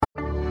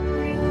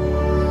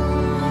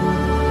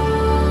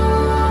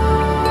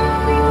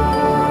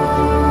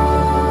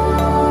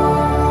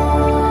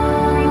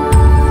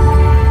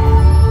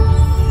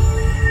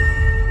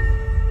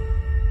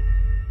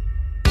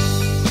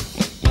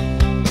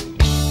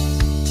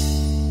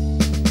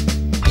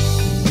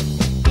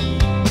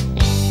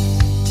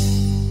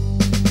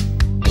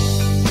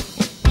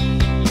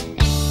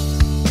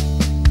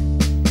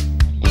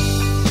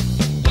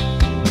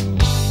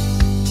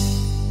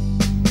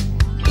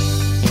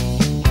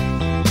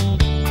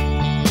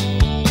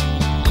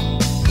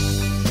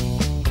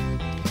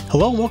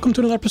Hello and welcome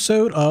to another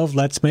episode of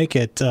Let's Make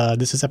It.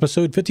 This is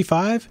episode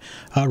 55,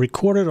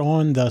 recorded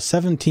on the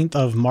 17th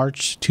of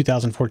March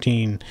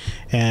 2014.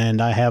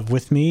 And I have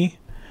with me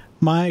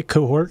my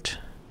cohort.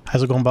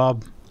 How's it going,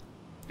 Bob?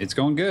 It's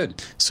going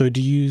good. So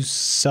do you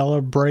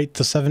celebrate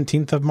the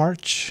 17th of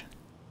March?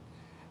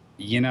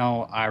 You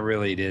know, I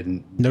really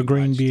didn't. No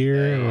green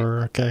beer today.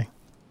 or okay.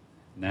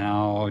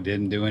 No,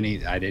 didn't do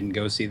any. I didn't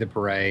go see the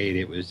parade.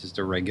 It was just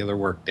a regular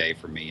work day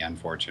for me,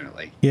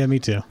 unfortunately. Yeah, me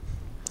too.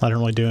 I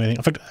didn't really do anything.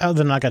 In fact, other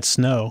than I got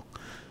snow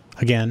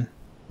again.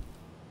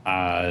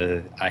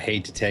 I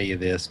hate to tell you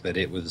this, but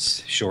it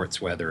was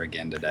shorts weather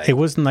again today. It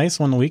was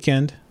nice on the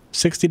weekend.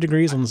 60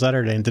 degrees on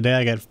Saturday, and today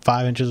I got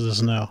 5 inches of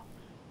snow.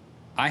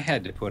 I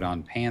had to put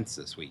on pants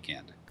this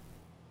weekend.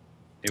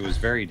 It was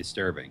very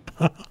disturbing.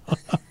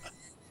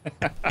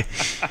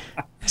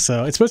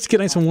 So it's supposed to get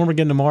nice and warm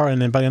again tomorrow, and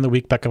then by the end of the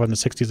week back up in the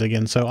 60s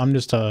again. So I'm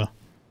just going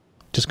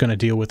to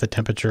deal with the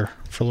temperature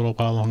for a little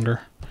while longer.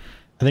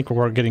 I think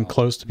we're getting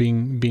close to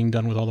being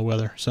done with all the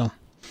weather. So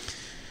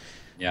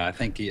Yeah, I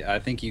think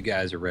you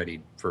guys are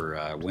ready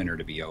for winter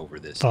to be over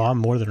this oh, year. I'm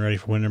more than ready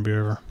for winter to be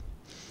over.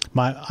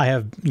 I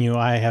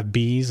have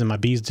bees, and my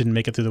bees didn't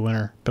make it through the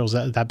winter. It was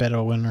that bad of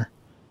a winter.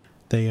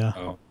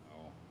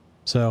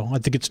 So I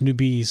think it's new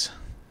bees.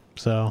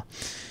 So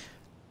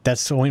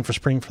that's waiting for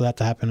spring for that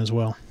to happen as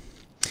well.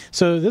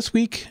 So this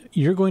week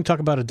you're going to talk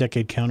about a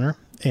decade counter,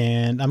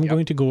 and I'm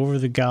going to go over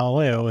the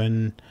Galileo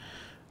and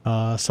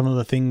some of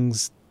the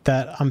things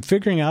that I'm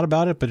figuring out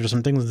about it, but there's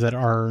some things that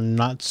are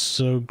not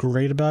so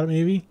great about it,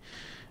 maybe.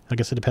 I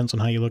guess it depends on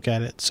how you look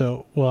at it.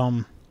 So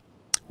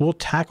we'll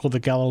tackle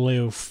the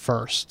Galileo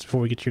first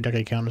before we get to your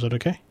decade counter. Is that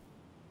okay?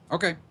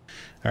 Okay.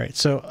 All right.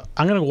 So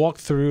I'm going to walk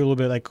through a little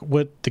bit like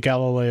what the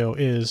Galileo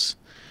is.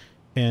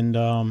 And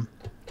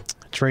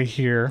it's right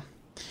here.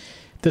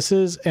 This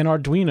is an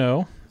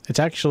Arduino. It's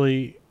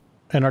actually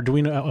an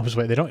Arduino.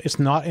 It's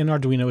not an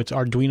Arduino. It's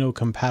Arduino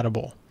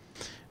compatible.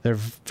 They're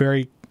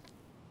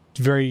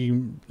they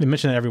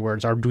mention it everywhere.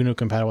 It's Arduino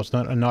compatible. It's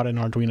not an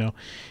Arduino.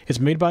 It's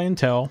made by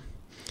Intel,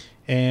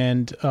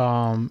 and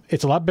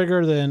it's a lot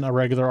bigger than a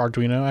regular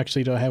Arduino.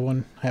 Actually, do I have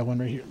one? I have one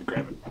right here. Let me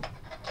grab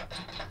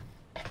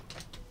it.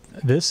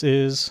 This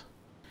is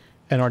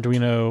an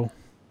Arduino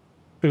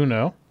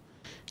Uno,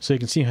 so you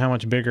can see how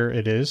much bigger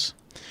it is.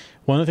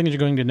 One of the things you're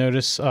going to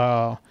notice,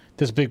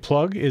 this big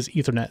plug is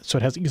Ethernet, so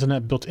it has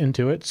Ethernet built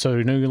into it, so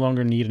you no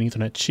longer need an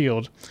Ethernet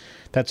shield.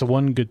 That's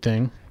one good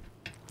thing.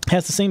 It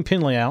has the same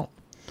pin layout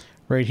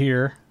right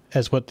here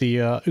as what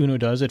the Uno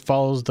does. It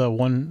follows the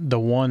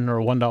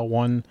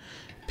 1.1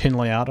 pin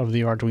layout of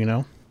the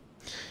Arduino,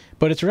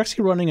 but it's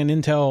actually running an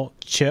Intel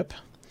chip.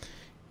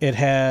 It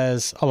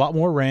has a lot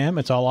more RAM.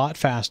 It's a lot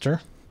faster,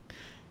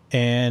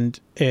 and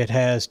it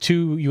has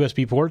two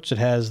USB ports. It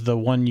has the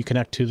one you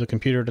connect to the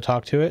computer to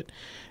talk to it,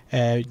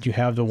 and you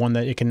have the one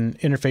that it can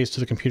interface to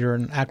the computer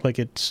and act like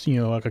it's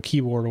like a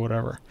keyboard or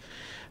whatever.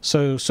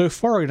 So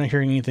far, we're not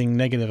hearing anything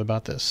negative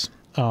about this.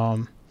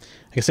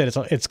 Like I said,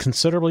 it's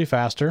considerably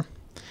faster.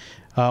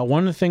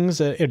 One of the things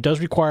that it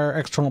does require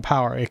external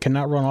power. It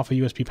cannot run off of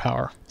USB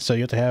power, so you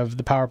have to have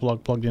the power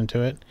plug plugged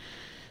into it.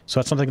 So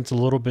that's something that's a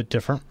little bit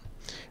different.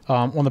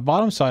 On the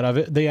bottom side of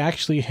it, they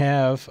actually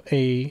have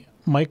a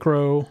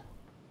micro,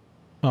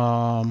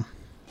 micro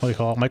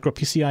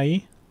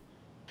PCIe,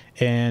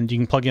 and you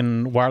can plug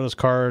in wireless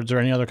cards or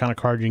any other kind of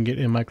card you can get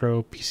in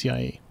micro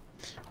PCIe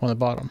on the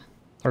bottom,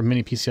 or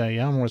mini PCIe.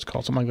 I don't know what it's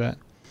called, something like that.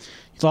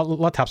 A lot of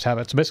laptops have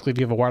it. So basically, if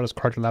you have a wireless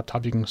card to your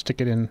laptop, you can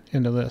stick it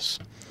into this.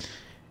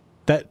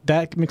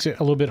 That makes it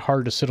a little bit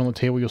hard to sit on the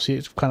table. You'll see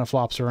it kind of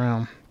flops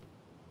around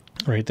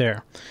right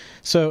there.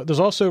 So there's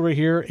also right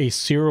here a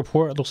serial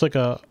port. It looks like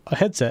a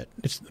headset.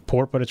 It's a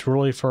port, but it's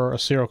really for a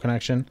serial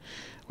connection,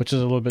 which is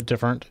a little bit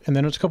different. And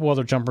then there's a couple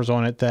other jumpers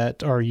on it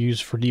that are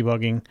used for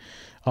debugging.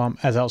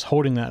 As I was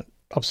holding that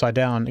upside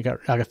down,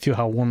 I could feel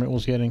how warm it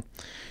was getting.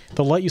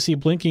 The light you see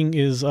blinking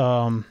is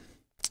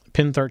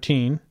pin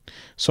 13.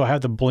 So I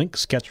have the blink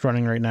sketch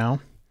running right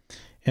now.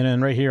 And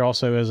then right here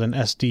also is an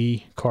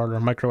SD card or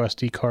micro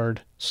SD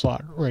card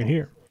slot right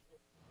here.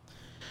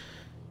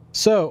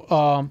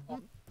 So,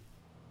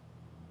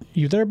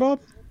 you there,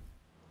 Bob?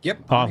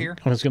 Yep, I'm here.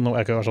 I'm just getting a little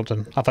echo or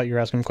something. I thought you were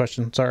asking a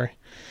question. Sorry.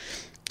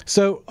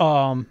 So,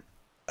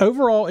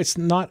 overall, it's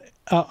not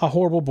a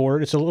horrible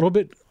board. It's a little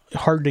bit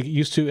hard to get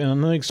used to, and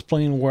I'm going to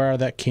explain where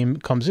that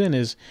comes in.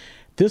 Is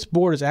this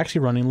board is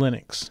actually running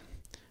Linux.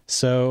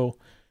 So,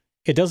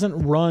 it doesn't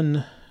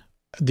run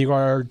the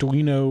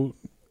Arduino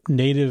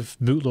native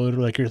bootloader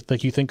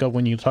like you think of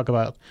when you talk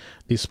about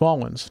these small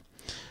ones.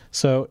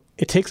 So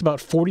it takes about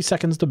 40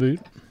 seconds to boot,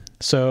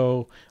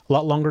 so a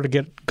lot longer to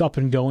get up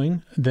and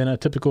going than a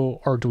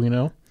typical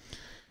Arduino.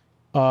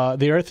 The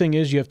other thing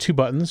is you have two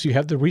buttons. You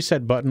have the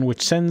reset button,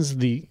 which sends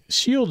the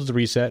shield to the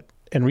reset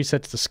and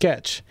resets the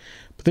sketch.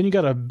 But then you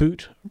got a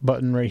boot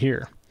button right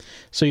here.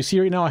 So you see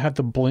right now I have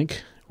the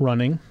blink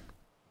running.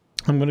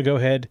 I'm going to go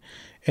ahead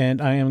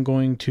and I am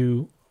going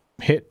to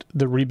hit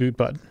the reboot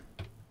button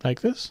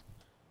like this.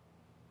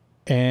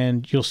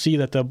 And you'll see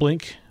that the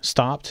blink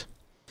stopped.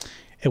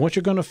 And what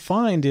you're going to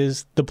find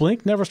is the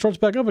blink never starts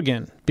back up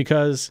again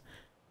because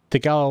the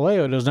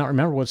Galileo does not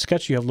remember what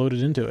sketch you have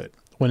loaded into it.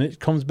 When it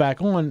comes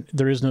back on,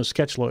 there is no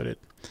sketch loaded.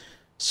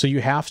 So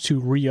you have to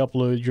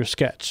re-upload your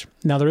sketch.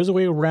 Now, there is a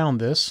way around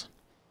this,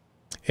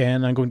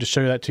 and I'm going to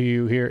show that to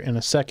you here in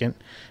a second.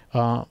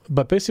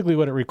 But basically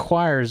what it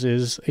requires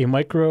is a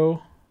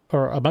micro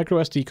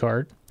SD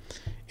card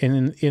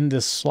in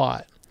this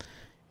slot.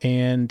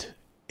 And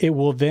it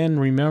will then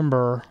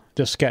remember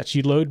the sketch.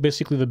 You load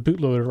basically the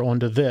bootloader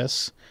onto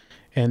this,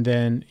 and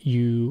then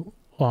you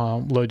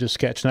load the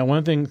sketch. Now,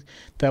 one thing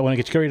that when it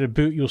gets ready to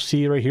boot, you'll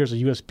see right here is a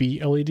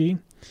USB LED.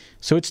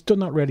 So it's still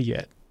not ready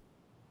yet.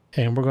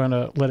 And we're going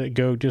to let it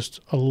go just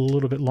a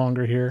little bit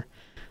longer here.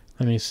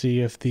 Let me see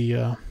if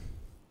the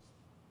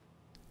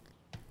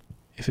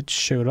if it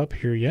showed up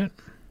here yet.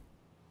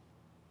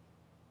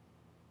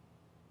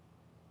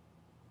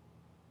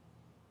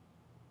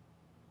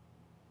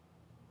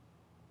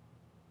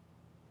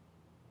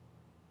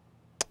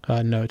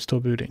 No, it's still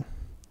booting.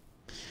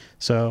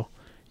 So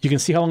you can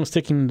see how long it's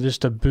taking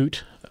just to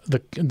boot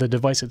the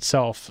device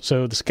itself.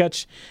 So the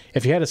sketch,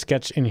 if you had a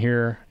sketch in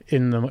here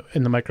in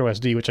the micro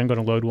SD, which I'm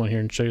going to load one here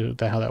and show you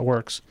how that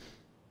works,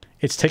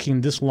 it's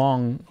taking this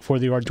long for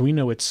the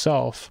Arduino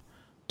itself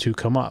to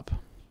come up.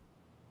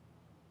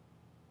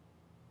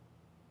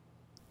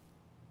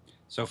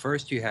 So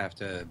first you have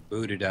to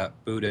boot it up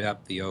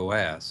the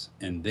OS,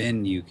 and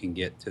then you can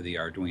get to the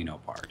Arduino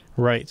part.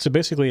 Right. So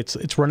basically,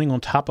 it's running on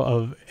top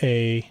of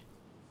a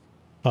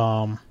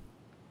Linux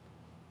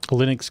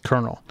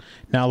kernel.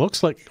 Now, it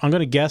looks like, I'm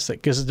going to guess that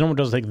because it normally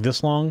doesn't take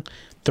this long,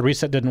 the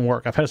reset didn't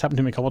work. I've had this happen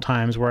to me a couple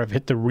times where I've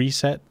hit the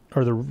reset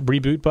or the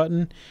reboot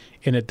button,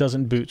 and it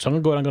doesn't boot. So I'm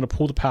going to go ahead and I'm going to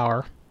pull the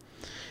power.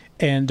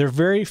 And they're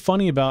very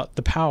funny about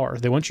the power.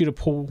 They want you to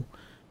put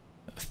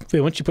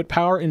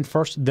power in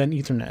first, then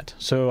Ethernet.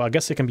 So I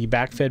guess it can be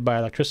backfed by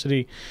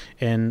electricity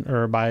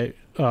or by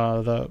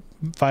the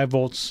 5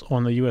 volts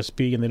on the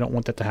USB, and they don't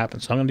want that to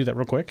happen. So I'm going to do that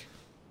real quick.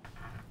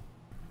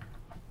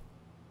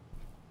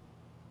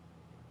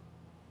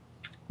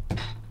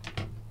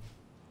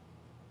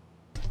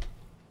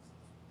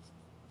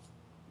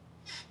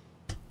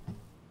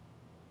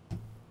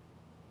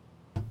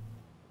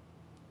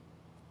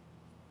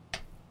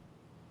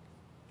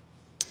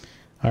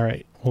 All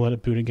right, we'll let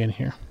it boot again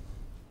here.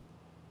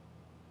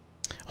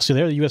 See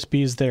there, the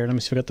USB is there. Let me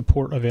see if I got the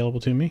port available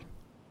to me.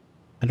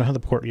 I don't have the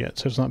port yet,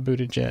 so it's not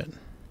booted yet.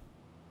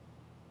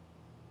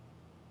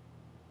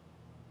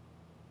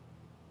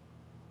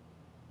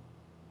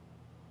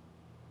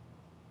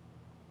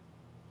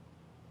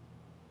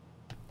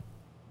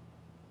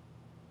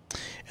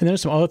 And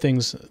there's some other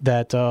things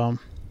that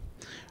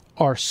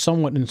are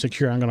somewhat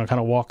insecure. I'm going to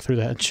kind of walk through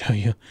that and show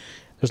you.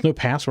 There's no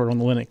password on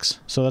the Linux,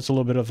 so that's a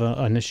little bit of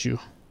an issue.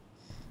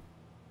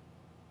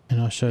 And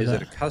I'll show that.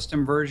 Is it a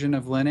custom version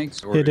of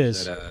Linux? Or it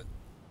is. Okay.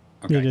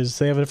 It is.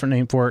 They have a different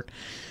name for it.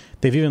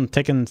 They've even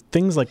taken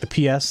things like the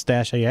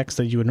PS-AX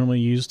that you would normally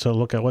use to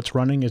look at what's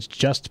running. It's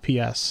just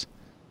PS.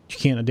 You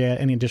can't add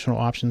any additional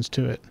options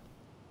to it.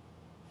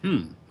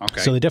 Okay.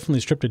 So they definitely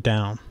stripped it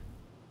down.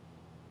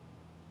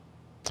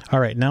 All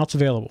right, now it's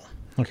available.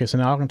 Okay, so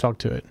now I can talk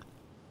to it.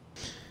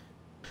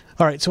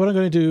 All right, so what I'm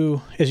going to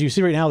do is, you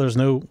see right now there's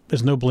no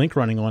Blink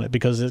running on it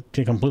because it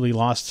completely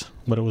lost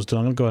what it was doing.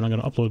 I'm going to go ahead and I'm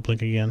going to upload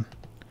Blink again.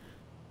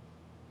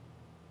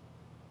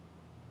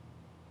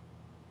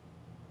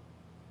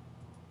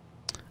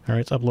 All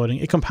right, it's uploading.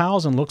 It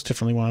compiles and looks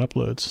differently when it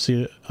uploads.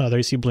 See, there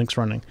you see Blink's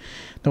running.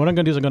 Now what I'm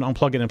going to do is I'm going to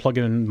unplug it and plug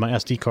it in my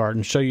SD card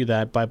and show you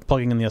that by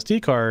plugging in the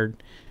SD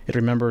card, it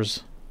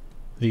remembers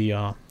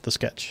the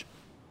sketch.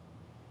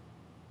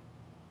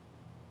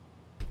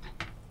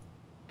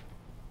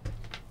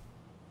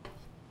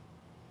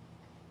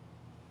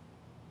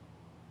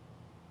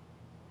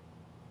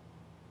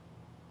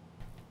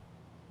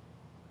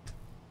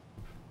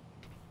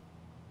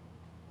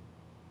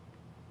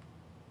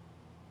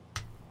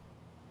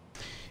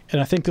 And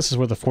I think this is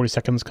where the 40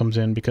 seconds comes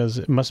in, because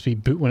it must be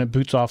when it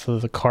boots off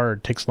of the card,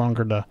 it takes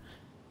longer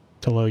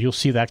to load. You'll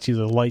see actually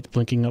the light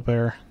blinking up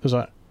there. There's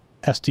a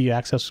SD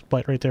access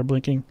light right there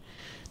blinking.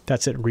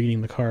 That's it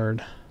reading the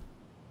card.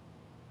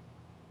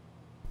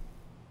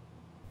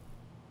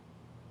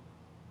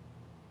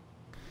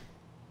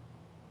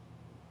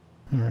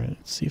 All right,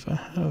 let's see if I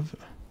have...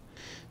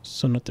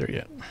 So not there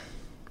yet.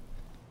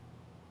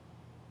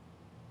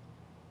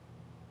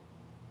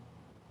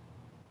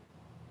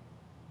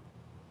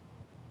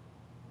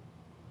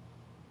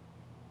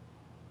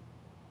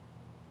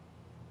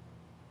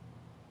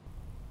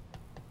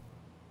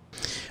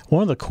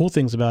 One of the cool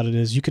things about it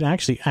is you can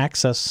actually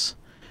access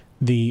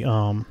the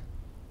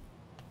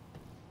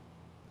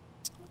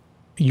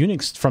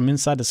Unix from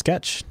inside the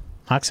sketch.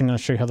 Actually, I'm going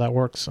to show you how that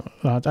works.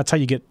 That's how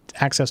you get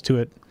access to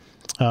it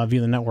via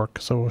the network.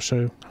 So we'll show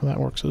you how that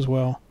works as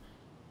well.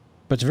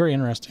 But it's very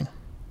interesting.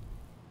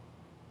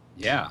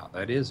 Yeah,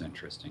 that is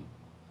interesting.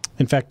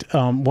 In fact,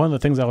 one of the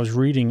things I was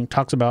reading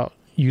talks about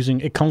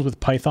using, it comes with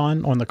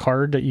Python on the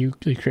card that you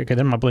create. Okay,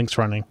 then my Blink's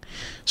running.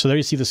 So there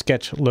you see the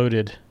sketch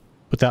loaded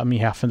without me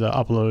having to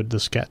upload the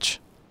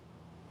sketch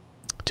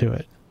to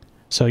it.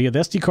 So yeah, the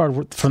SD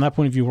card from that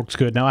point of view works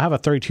good. Now I have a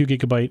 32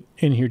 gigabyte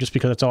in here just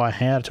because that's all I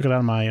had. I took it out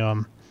of my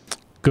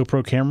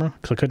GoPro camera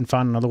because I couldn't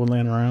find another one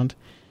laying around.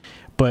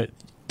 But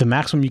the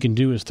maximum you can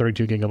do is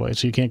 32 gigabytes,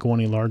 so you can't go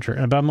any larger.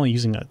 But I'm only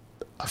using a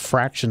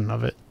fraction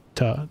of it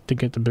to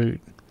get the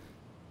boot.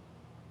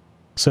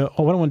 So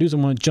what I want to do is I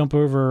want to jump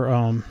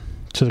over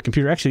to the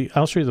computer. Actually,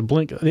 I'll show you the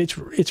Blink.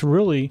 It's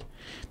really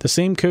the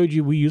same code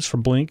we use for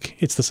Blink.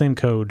 It's the same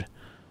code.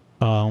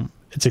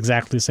 It's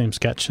exactly the same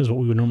sketch as what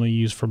we would normally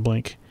use for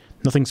Blink.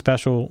 Nothing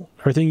special.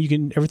 Everything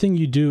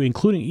you do,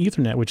 including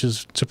Ethernet, which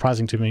is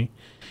surprising to me,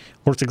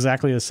 works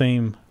exactly the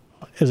same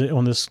as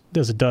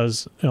it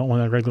does on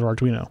a regular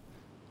Arduino.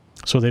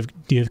 So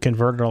they've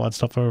converted all that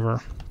stuff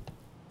over.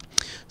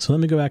 So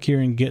let me go back here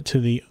and get to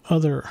the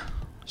other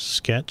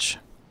sketch.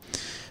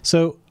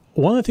 So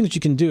one of the things that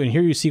you can do, and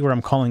here you see where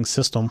I'm calling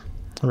system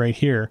right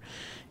here,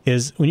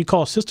 is when you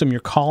call a system, you're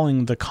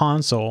calling the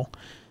console.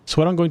 So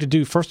what I'm going to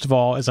do, first of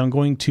all, is I'm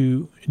going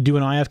to do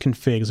an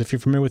ifconfig. So if you're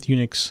familiar with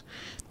Unix,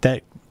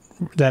 that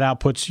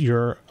outputs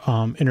your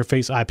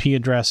interface IP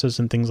addresses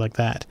and things like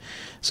that.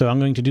 So I'm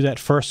going to do that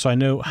first so I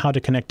know how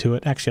to connect to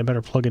it. Actually, I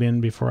better plug it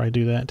in before I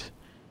do that.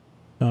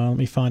 Let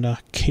me find a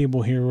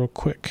cable here real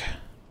quick.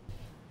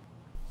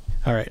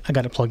 All right, I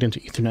got it plugged into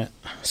Ethernet.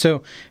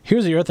 So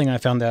here's the other thing I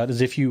found out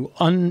is if you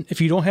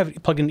don't have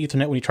it plugged into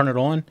Ethernet when you turn it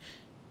on,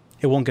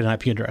 it won't get an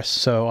IP address.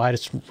 So I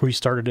just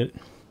restarted it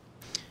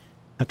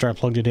after I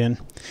plugged it in.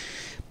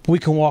 We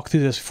can walk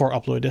through this before I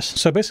upload this.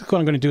 So basically what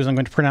I'm going to do is I'm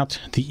going to print out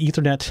the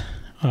Ethernet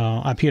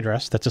IP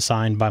address that's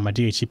assigned by my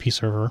DHCP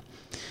server.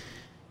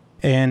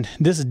 And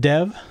this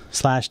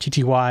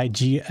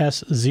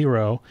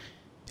dev/ttygs0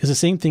 is the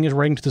same thing as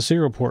writing to the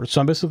serial port. So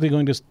I'm basically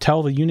going to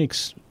tell the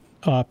Unix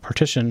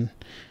partition,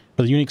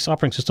 or the Unix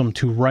operating system,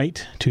 to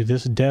write to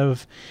this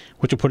dev,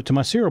 which will put it to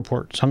my serial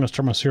port. So I'm going to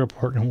start my serial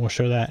port and we'll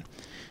show that.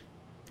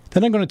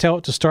 Then I'm going to tell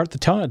it to start the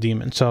telnet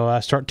daemon. So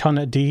I start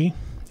telnet d,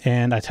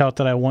 and I tell it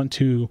that I want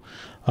to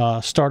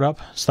start up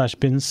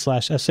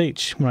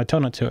 /bin/sh when I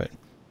telnet to it.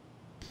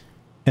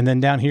 And then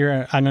down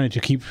here, I'm going to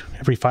keep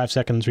every 5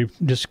 seconds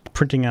just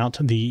printing out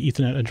the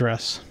Ethernet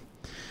address.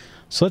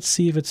 So let's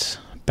see if it's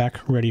back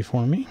ready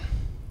for me.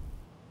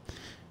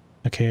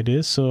 Okay, it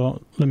is.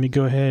 So let me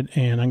go ahead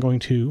and I'm going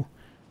to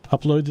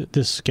upload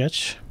this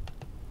sketch.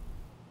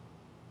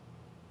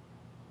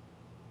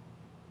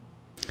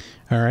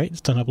 All right, it's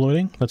done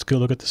uploading. Let's go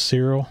look at the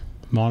serial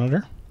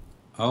monitor.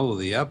 Oh,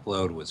 the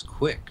upload was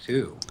quick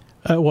too.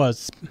 It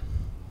was.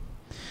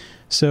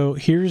 So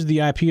here's the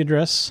IP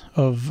address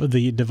of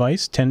the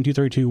device,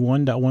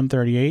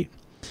 10.232.1.138.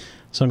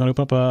 So I'm going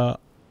to open up a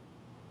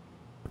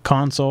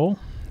console,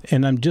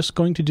 and I'm just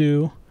going to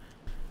do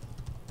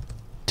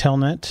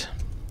telnet,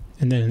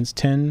 and then it's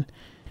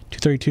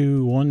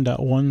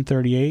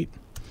 10.232.1.138.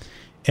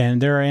 And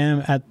there I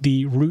am at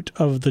the root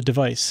of the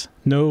device.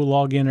 No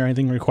login or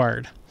anything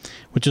required,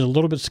 which is a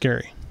little bit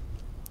scary.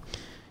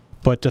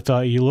 But if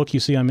you look, you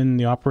see I'm in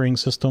the operating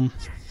system.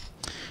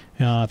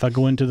 If I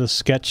go into the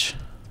sketch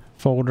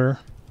folder,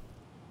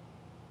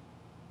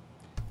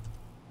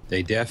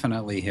 they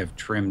definitely have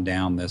trimmed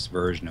down this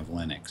version of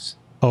Linux.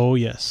 Oh,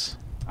 yes.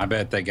 I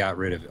bet they got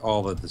rid of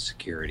all of the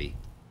security.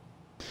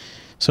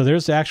 So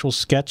there's the actual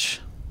sketch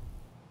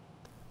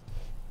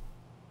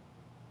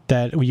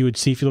that you would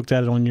see if you looked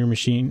at it on your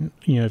machine.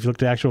 You know, if you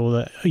looked at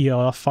the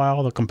ELF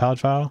file, the compiled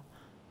file.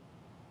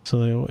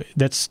 So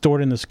that's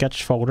stored in the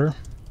sketch folder.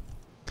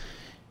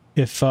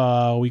 If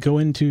we go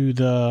into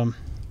the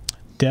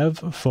dev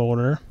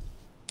folder,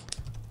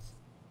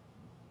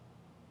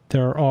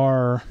 there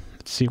are,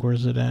 let's see,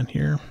 where's it at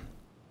here?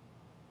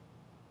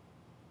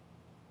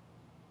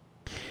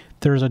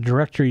 There's a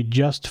directory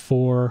just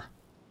for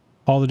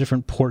all the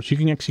different ports. You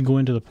can actually go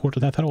into the port.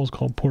 I thought it was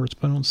called ports,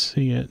 but I don't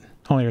see it.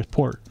 Oh, there's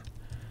port.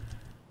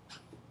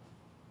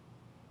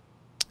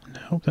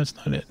 Nope, that's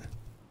not it.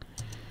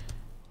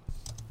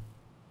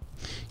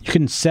 You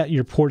can set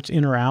your ports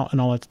in or out and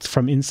all that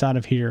from inside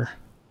of here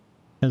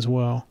as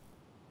well.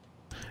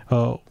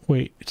 Oh,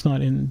 wait, it's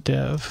not in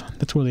dev.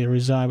 That's where they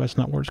reside, but it's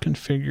not where it's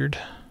configured.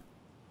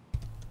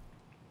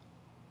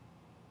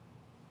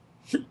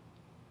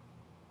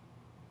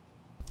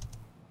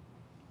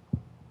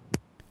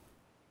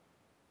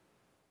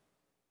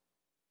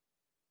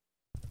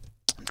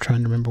 I'm trying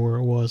to remember where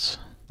it was.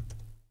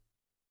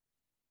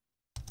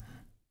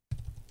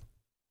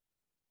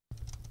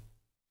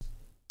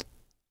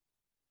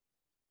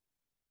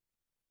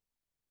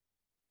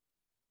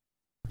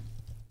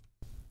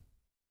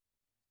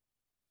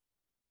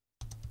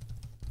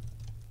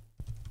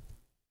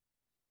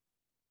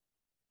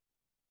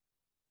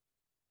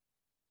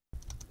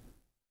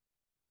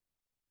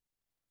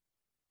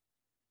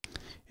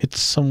 It's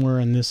somewhere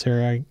in this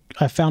area.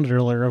 I found it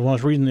earlier. When I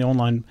was reading the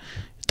online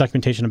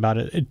documentation about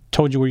it, it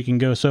told you where you can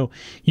go. So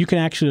you can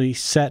actually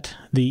set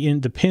the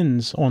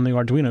pins on the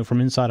Arduino from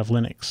inside of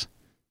Linux.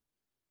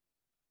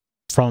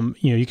 So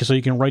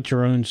you can write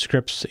your own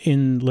scripts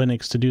in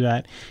Linux to do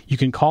that. You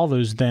can call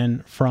those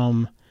then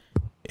from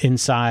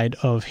inside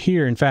of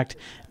here. In fact,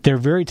 they're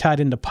very tied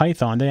into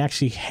Python. They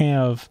actually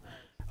have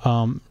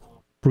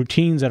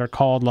routines that are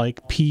called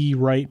like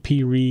p-write,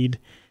 p-read,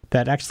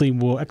 that actually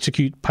will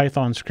execute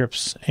Python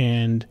scripts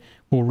and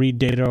will read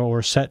data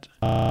or set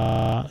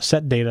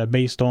data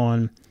based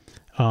on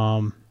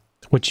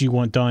what you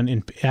want done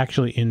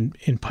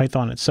in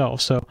Python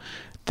itself. So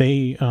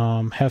they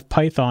have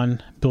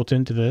Python built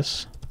into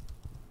this.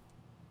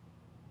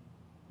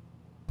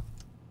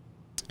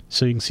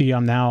 So you can see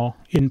I'm now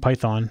in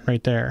Python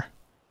right there.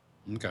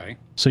 Okay.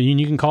 So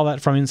you can call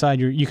that from inside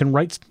you can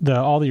write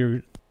all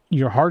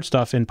your hard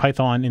stuff in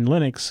Python in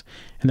Linux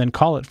and then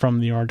call it from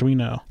the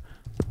Arduino.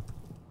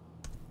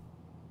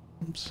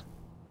 Oops.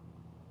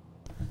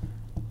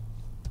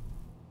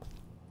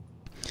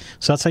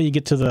 So that's how you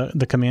get to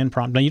the command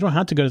prompt. Now you don't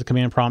have to go to the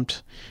command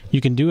prompt.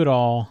 You can do it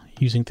all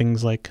using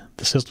things like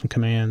the system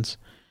commands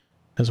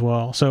as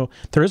well. So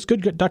there is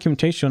good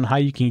documentation on how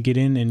you can get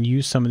in and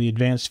use some of the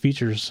advanced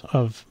features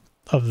of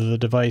the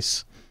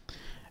device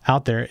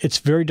out there. It's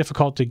very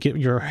difficult to get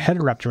your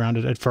head wrapped around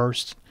it at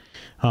first.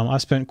 I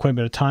spent quite a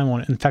bit of time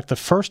on it. In fact, the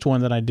first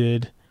one that I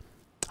did,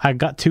 I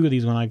got two of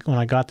these when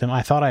I got them.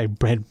 I thought I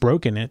had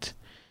broken it.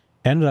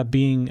 It ended up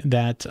being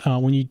that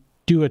when you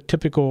do a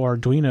typical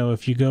Arduino,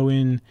 if you go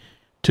in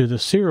to the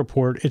serial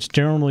port, it's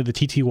generally the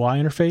TTY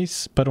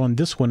interface, but on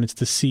this one, it's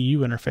the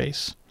CU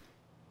interface.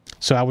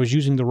 So I was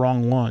using the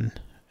wrong one.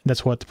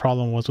 That's what the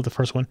problem was with the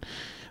first one.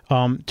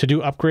 To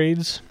do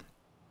upgrades,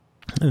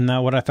 and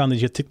now what I found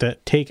is you have to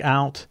take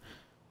out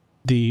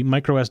the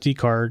micro SD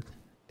card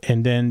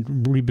and then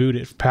reboot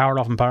it, power it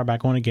off and power it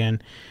back on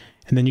again,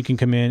 and then you can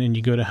come in and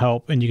you go to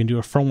help and you can do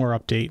a firmware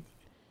update.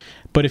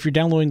 But if you're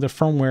downloading the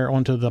firmware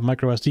onto the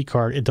micro SD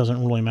card, it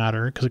doesn't really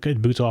matter because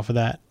it boots off of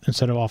that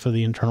instead of off of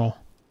the internal.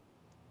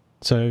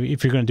 So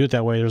if you're going to do it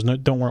that way,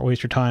 don't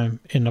waste your time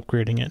in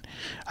upgrading it.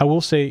 I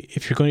will say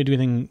if you're going to do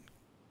anything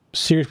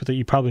serious with it,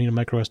 you probably need a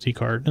micro SD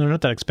card, and they're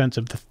not that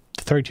expensive. The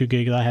 32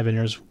 gig that I have in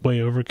there is way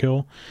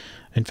overkill.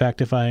 In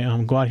fact, if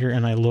I go out here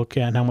and I look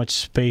at how much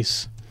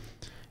space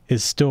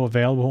is still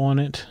available on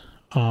it,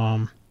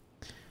 I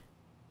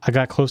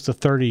got close to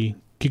 30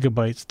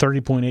 gigabytes,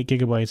 30.8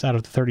 gigabytes out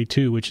of the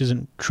 32, which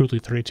isn't truly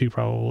 32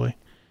 probably.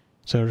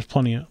 So there's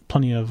plenty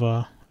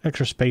of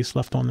extra space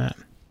left on that.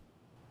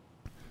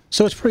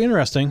 So it's pretty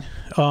interesting.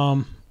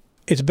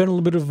 It's been a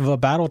little bit of a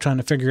battle trying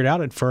to figure it out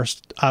at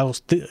first. I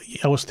was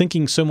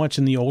thinking so much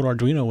in the old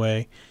Arduino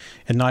way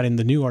and not in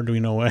the new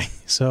Arduino way.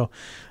 So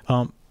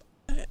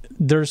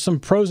there's some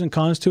pros and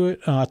cons to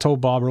it. I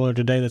told Bob earlier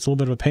today that's a little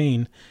bit of a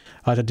pain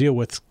to deal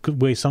with the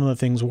way some of the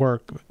things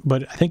work.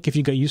 But I think if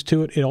you get used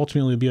to it, it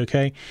ultimately will be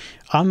okay.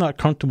 I'm not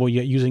comfortable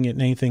yet using it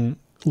in anything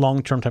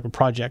long-term type of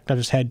project. I've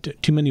just had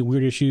too many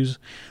weird issues,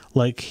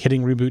 like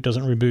hitting reboot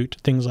doesn't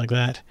reboot, things like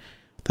that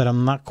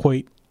I'm not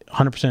quite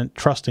 100%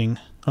 trusting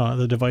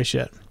the device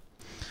yet.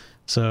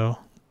 So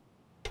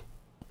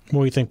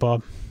what do you think,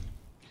 Bob?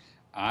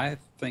 I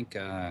think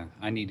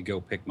I need to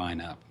go pick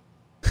mine up.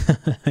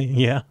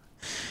 Yeah.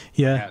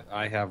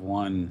 I have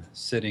one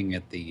sitting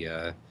at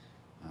the,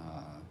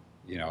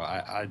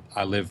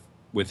 I live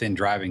within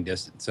driving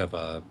distance of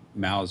a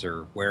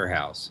Mauser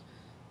warehouse.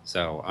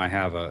 So I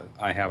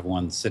have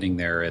one sitting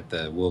there at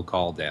the will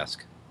call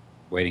desk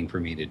waiting for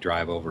me to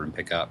drive over and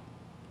pick up.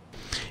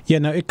 Yeah,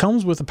 now it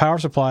comes with a power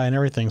supply and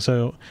everything.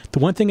 So the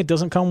one thing it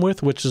doesn't come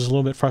with, which is a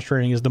little bit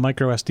frustrating, is the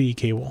micro SD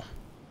cable.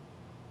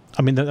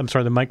 I mean,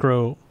 the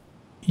micro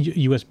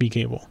USB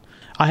cable.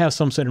 I have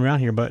some sitting around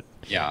here, but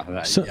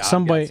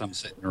somebody, I've got some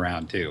sitting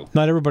around too.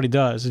 Not everybody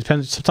does. It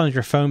depends. Sometimes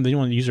your phone, they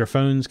don't want to use their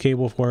phone's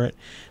cable for it.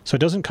 So it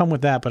doesn't come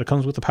with that, but it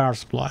comes with the power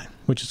supply,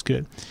 which is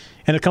good.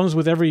 And it comes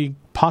with every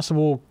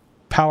possible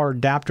power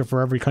adapter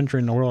for every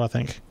country in the world, I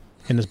think,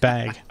 in this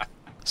bag.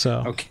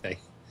 So okay.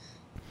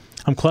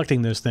 I'm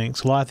collecting those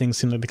things. A lot of things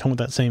seem like they come with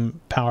that same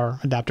power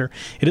adapter.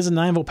 It is a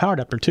 9-volt power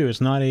adapter too. It's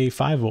not a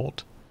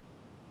 5-volt.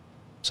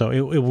 So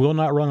it will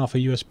not run off a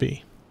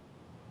USB.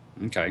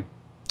 Okay.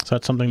 So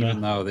that's something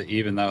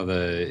even though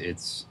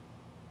it's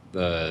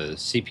the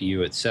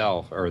CPU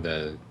itself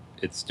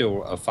it's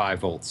still a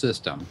 5-volt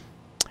system.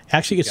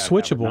 Actually, it's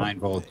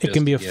switchable. It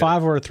can be a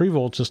 5 or a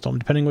 3-volt system,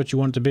 depending what you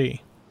want it to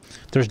be.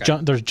 There's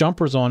there's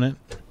jumpers on it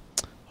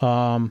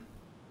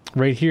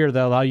right here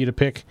that allow you to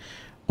pick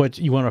what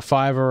you want, a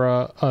 5 or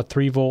a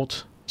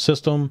 3-volt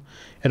system,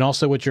 and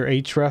also what your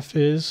HREF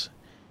is.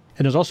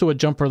 And there's also a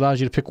jumper that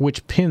allows you to pick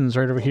which pins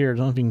right over here. I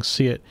don't know if you can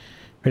see it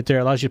right there.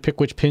 It allows you to pick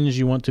which pins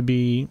you want to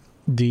be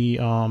the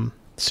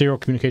serial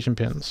communication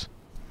pins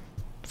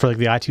for like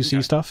the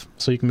I2C stuff.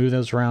 So you can move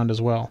those around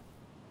as well.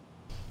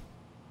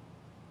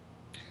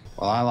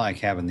 Well, I like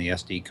having the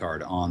SD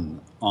card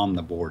on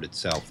the board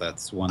itself.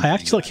 That's one. I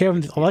actually like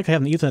having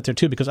the Ethernet there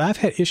too, because I've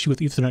had issue with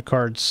Ethernet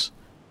cards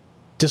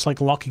just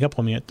like locking up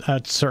on me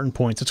at certain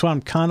points. That's why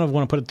I'm kind of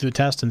want to put it to the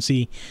test and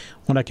see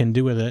what I can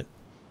do with it.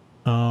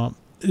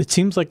 It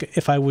seems like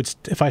if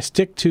I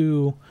stick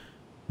to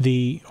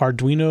the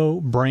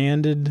Arduino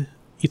branded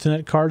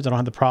Ethernet cards, I don't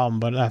have the problem.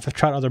 But I've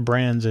tried other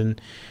brands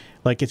and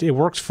like it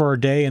works for a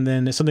day, and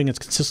then it's something that's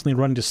consistently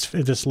running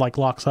just like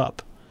locks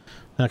up.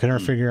 And I can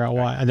never figure out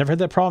why. I never had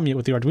that problem yet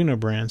with the Arduino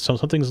brand, so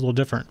something's a little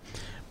different.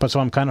 But so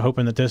I'm kind of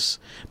hoping that this,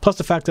 plus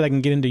the fact that I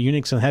can get into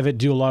Unix and have it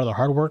do a lot of the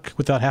hard work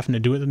without having to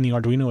do it in the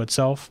Arduino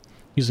itself,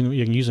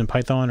 using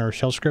Python or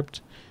shell script,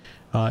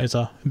 is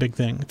a big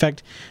thing. In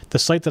fact, the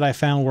site that I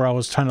found where I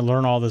was trying to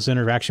learn all this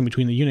interaction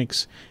between the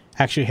Unix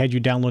actually had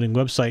you downloading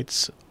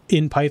websites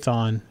in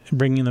Python,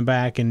 bringing them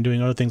back and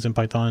doing other things in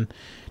Python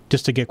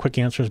just to get quick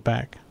answers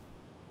back.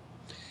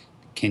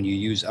 Can you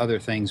use other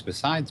things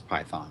besides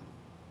Python?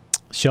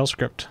 Shell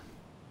script,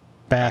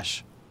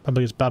 Bash. I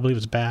believe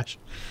it's Bash.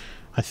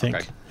 I think.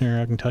 Okay. Here,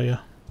 I can tell you.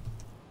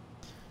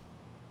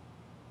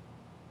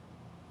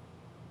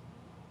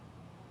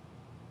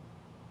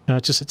 No,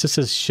 it just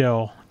says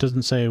shell. It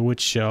doesn't say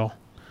which shell.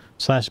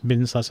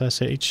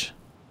 /bin/sh.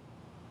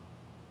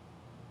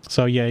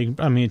 So yeah,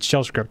 I mean it's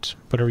shell script.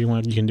 Whatever you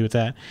want, you can do with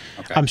that.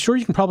 Okay. I'm sure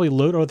you can probably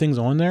load other things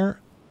on there.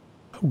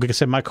 Like I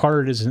said, my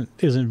card isn't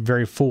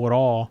very full at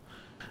all,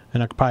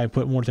 and I could probably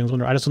put more things on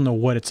there. I just don't know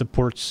what it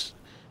supports,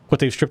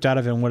 what they've stripped out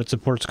of it, and what it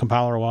supports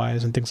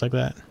compiler-wise and things like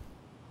that.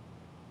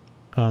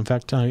 In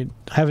fact, I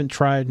haven't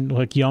tried,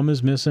 like Yum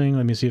is missing.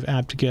 Let me see if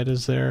apt-get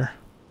is there.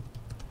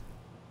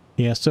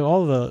 Yeah, so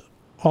all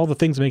the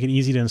things that make it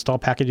easy to install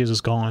packages is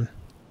gone.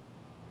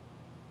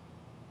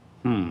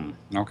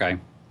 Okay.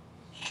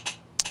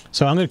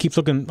 So I'm going to keep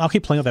looking. I'll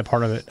keep playing with that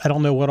part of it. I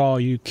don't know what all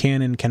you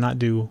can and cannot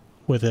do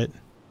with it.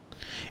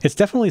 It's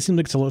definitely seems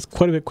like it's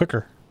quite a bit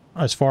quicker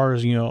as far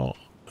as,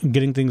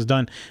 getting things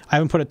done. I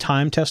haven't put a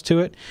time test to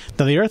it.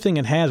 Now, the other thing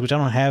it has, which I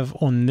don't have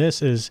on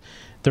this, is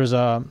there's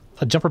a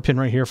jumper pin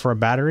right here for a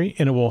battery,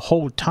 and it will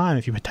hold time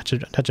if you attach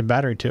a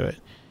battery to it.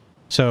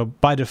 So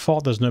by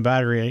default, there's no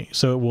battery,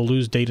 so it will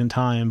lose date and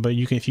time. But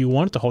if you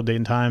want it to hold date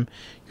and time,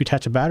 you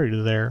attach a battery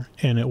to there,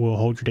 and it will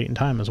hold your date and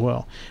time as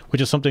well,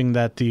 which is something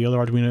that the other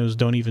Arduinos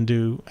don't even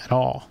do at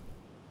all.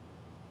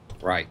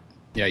 Right.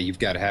 Yeah, you've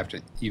got to have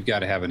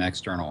an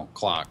external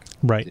clock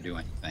Right. to do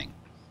anything.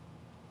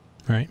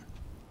 Right.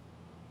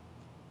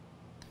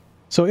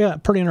 So yeah,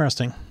 pretty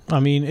interesting. I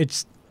mean,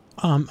 it's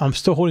I'm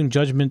still holding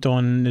judgment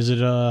on is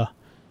it a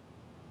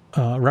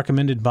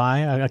recommended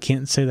buy. I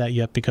can't say that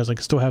yet because I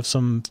still have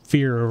some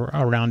fear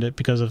around it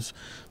because of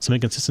some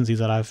inconsistencies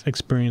that I've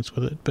experienced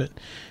with it. But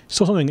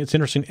still something it's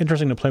interesting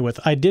to play with.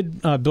 I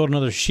did build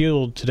another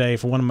shield today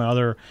for one of my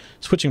other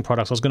switching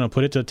products. I was going to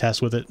put it to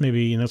test with it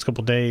maybe in the next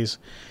couple of days.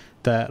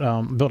 That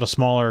built a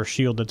smaller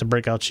shield that's a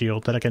breakout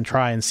shield that I can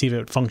try and see if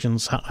it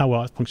functions, how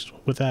well it functions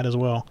with that as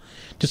well,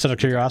 just out of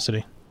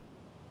curiosity.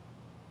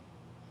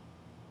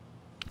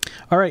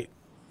 All right.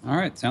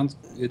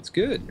 It's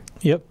good.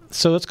 Yep.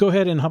 So let's go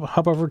ahead and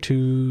hop over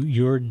to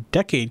your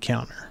decade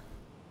counter.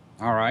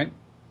 All right.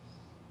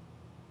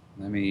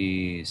 Let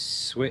me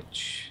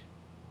switch.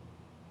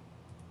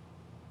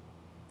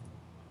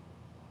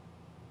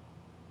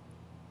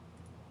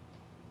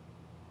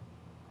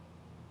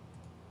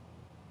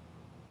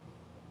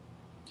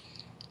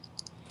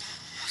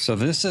 So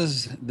this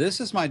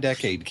is my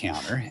decade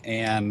counter,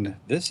 and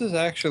this is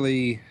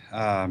actually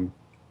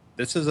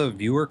this is a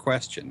viewer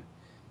question,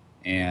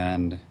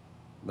 and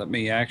let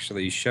me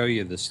actually show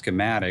you the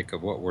schematic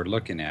of what we're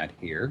looking at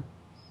here.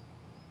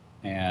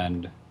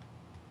 And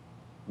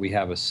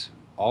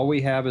all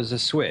we have is a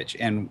switch,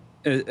 and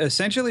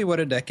essentially what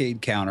a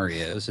decade counter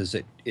is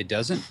it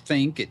doesn't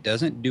think, it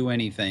doesn't do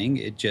anything,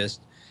 it just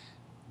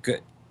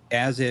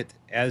as it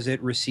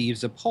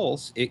receives a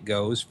pulse, it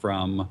goes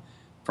from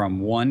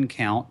one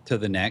count to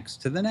the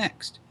next,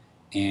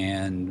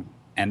 and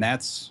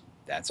that's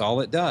all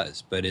it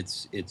does. But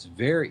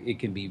it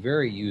can be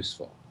very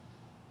useful.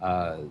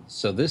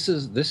 So this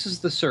is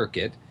the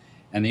circuit,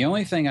 and the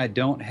only thing I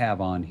don't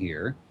have on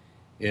here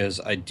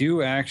is I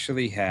do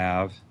actually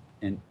have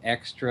an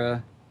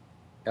extra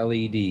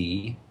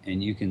LED,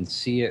 and you can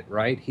see it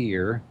right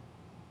here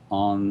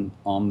on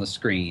the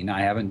screen. I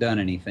haven't done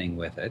anything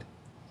with it,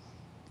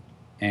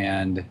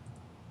 and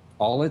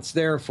all it's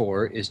there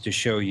for is to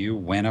show you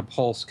when a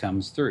pulse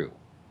comes through.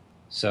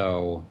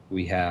 So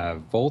we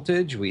have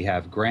voltage, we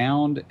have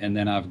ground, and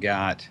then I've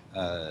got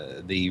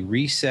the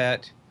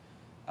reset.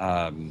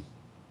 I've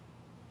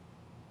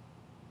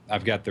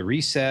got the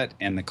reset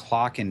and the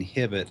clock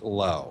inhibit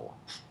low,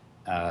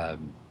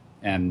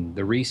 and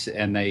the reset,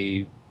 and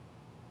they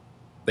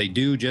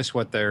do just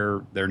what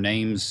their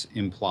names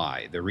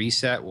imply. The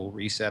reset will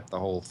reset the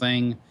whole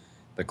thing.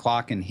 The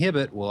clock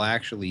inhibit will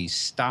actually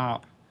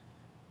stop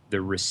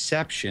the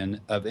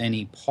reception of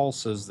any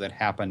pulses that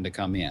happen to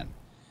come in.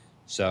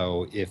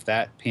 So if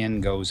that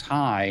pin goes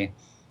high,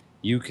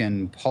 you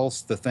can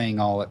pulse the thing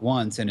all at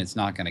once and it's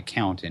not going to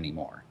count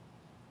anymore.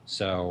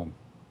 So,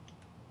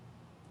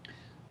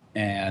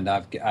 and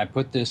I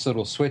put this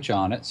little switch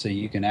on it so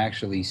you can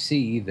actually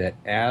see that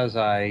as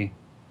I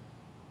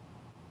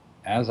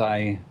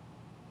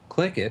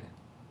click it,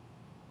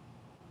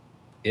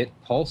 it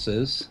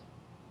pulses,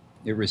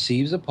 it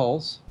receives a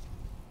pulse,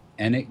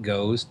 and it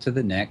goes to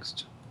the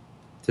next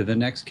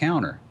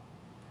counter.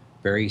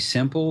 Very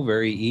simple,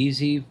 very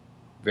easy,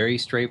 very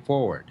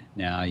straightforward.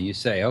 Now you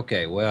say,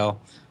 okay,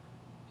 well,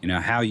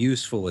 how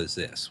useful is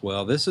this?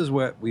 Well, this is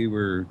what we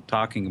were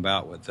talking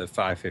about with the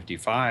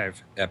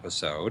 555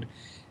 episode,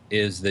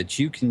 is that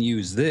you can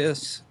use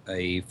this,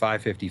 a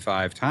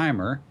 555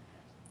 timer,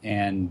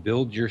 and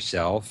build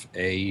yourself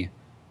a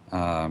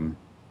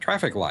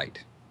traffic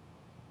light.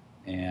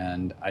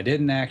 And I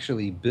didn't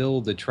actually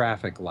build the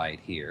traffic light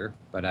here,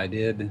 but I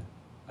did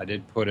I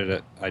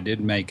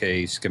did make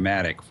a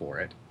schematic for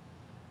it.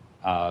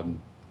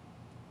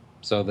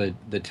 So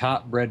the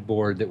top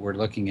breadboard that we're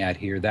looking at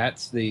here,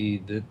 that's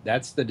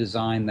that's the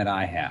design that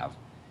I have.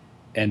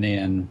 And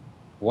then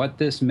what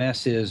this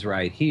mess is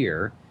right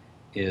here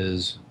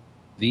is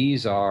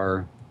these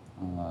are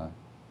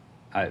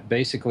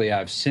basically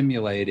I've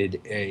simulated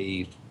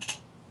a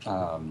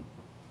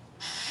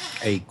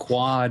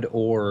quad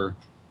or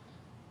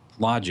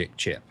logic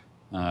chip,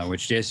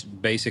 which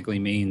just basically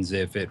means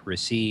if it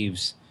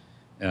receives,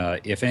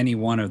 if any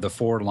one of the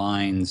 4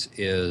 lines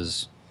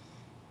is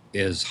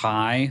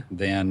high,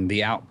 then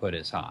the output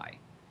is high.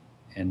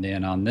 And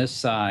then on this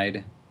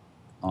side,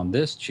 on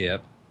this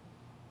chip,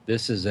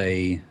 this is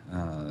a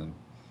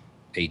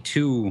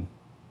 2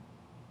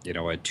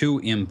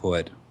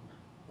 input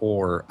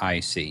or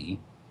IC,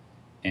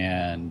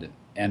 and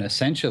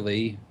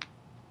essentially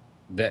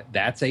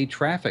that's a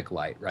traffic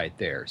light right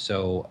there.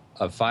 So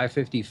a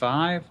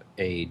 555,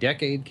 a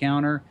decade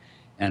counter,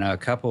 and a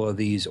couple of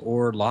these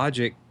OR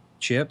logic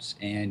chips,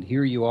 and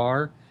here you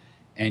are,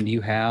 and you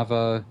have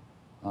a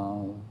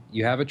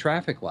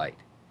traffic light.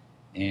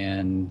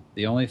 And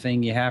the only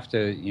thing you have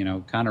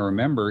to kind of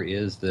remember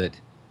is that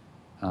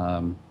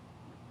on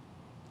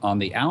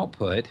the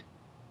output,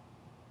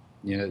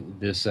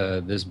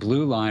 this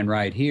blue line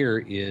right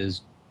here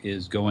is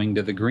going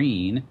to the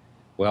green.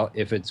 Well,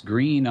 if it's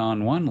green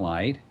on one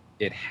light,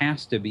 it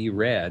has to be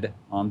red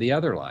on the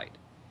other light.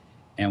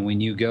 And when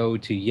you go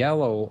to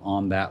yellow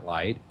on that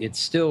light, it's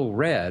still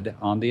red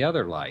on the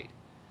other light.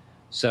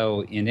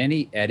 So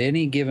at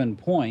any given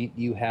point,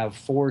 you have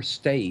 4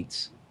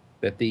 states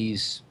that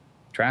these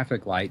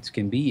traffic lights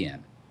can be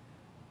in.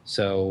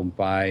 So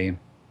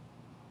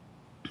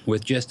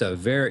with just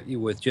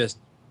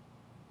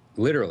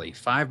literally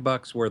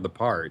 $5 worth of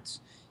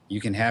parts,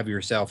 you can have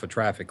yourself a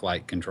traffic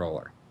light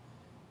controller.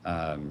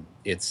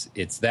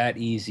 It's that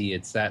easy,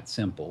 it's that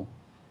simple.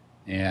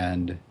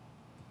 And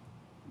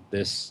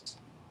this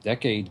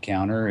decade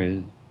counter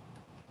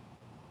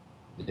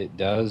it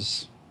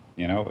does,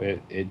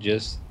 it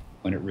just,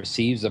 when it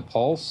receives a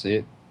pulse,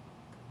 it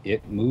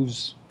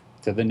moves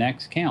to the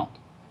next count.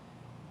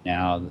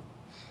 Now,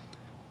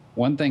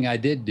 one thing I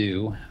did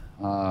do,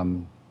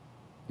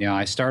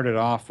 I started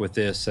off with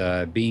this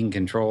being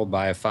controlled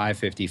by a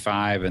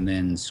 555 and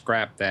then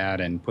scrapped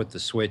that and put the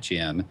switch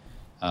in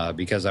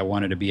because I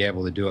wanted to be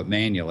able to do it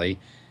manually.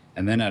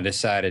 And then I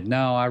decided,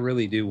 no, I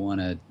really do want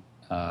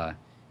to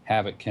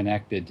have it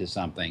connected to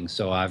something.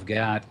 So I've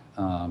got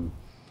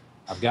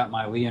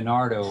my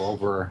Leonardo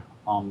over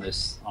on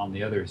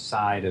the other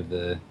side of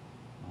the.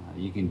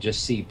 You can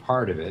just see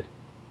part of it,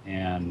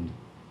 and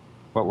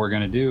what we're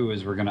going to do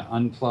is we're going to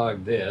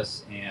unplug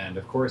this, and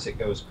of course it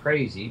goes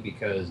crazy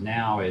because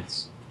now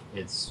it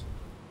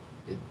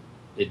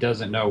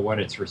doesn't know what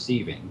it's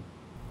receiving.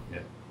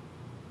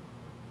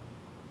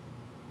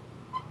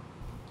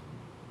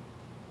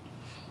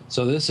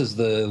 So this is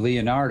the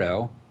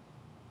Leonardo,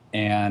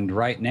 and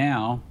right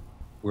now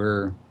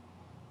we're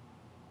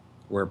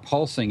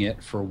pulsing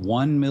it for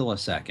 1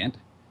 millisecond,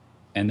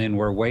 and then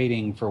we're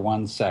waiting for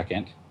 1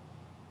 second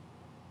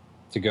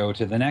to go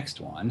to the next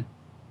one.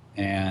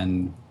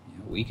 And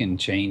we can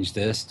change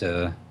this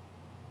to,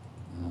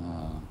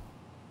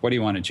 what do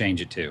you want to change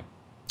it to?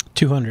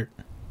 200.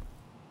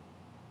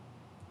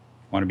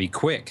 Want to be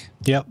quick?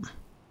 Yep.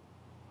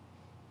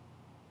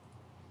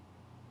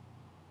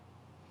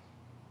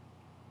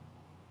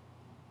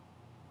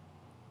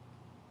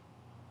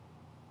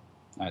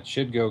 It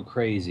should go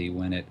crazy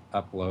when it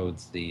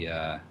uploads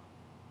the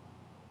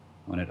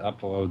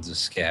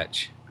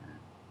sketch.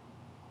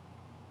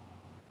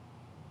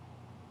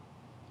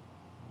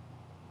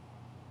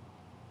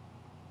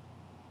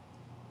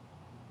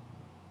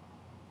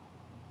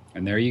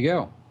 And there you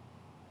go.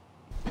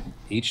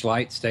 Each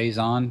light stays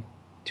on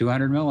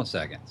 200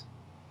 milliseconds.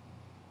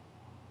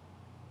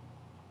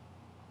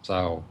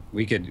 So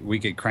we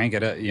could crank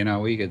it up,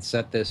 we could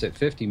set this at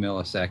 50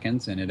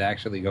 milliseconds and it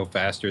actually go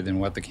faster than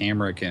what the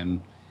camera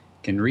can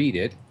read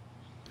it.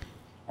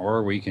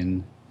 Or we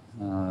can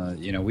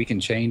we can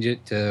change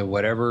it to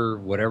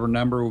whatever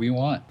number we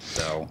want.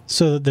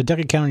 So the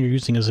decade counter you're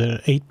using, is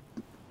it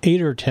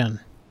 8 or 10?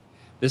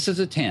 This is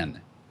a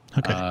 10.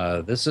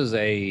 Okay. This is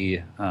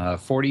a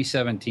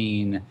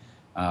 4017.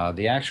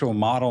 The actual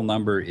model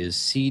number is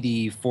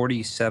CD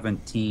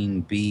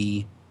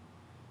 4017B.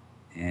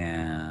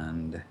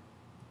 And let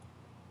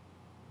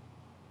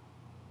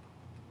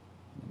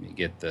me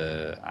get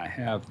I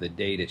have the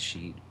data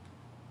sheet.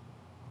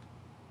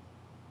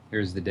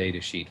 Here's the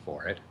data sheet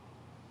for it.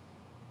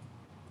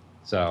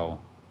 So,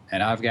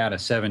 and I've got a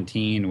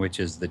 17, which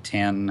is the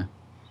 10,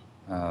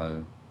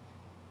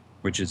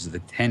 which is the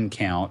 10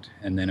 count,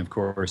 and then of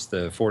course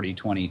the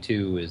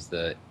 4022 is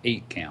the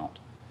 8 count.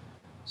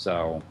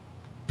 So,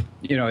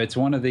 it's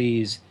one of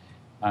these.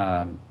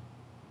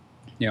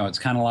 it's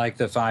kind of like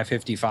the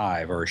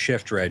 555 or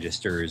shift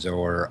registers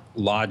or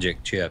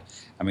logic chip.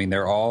 I mean,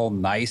 they're all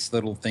nice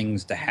little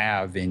things to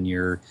have in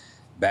your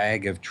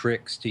bag of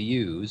tricks to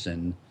use.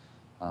 And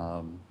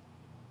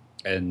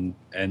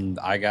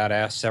I got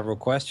asked several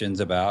questions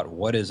about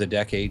what is a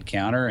decade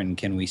counter and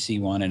can we see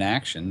one in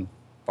action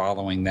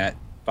following that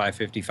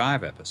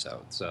 555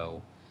 episode.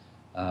 So,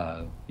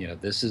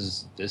 this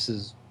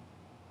is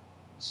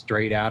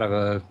straight out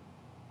of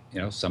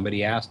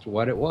somebody asked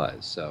what it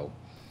was. So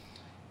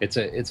it's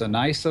a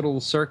nice little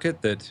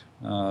circuit that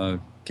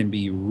can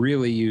be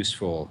really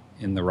useful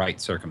in the right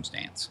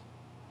circumstance.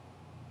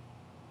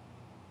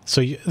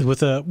 So with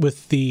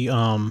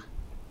the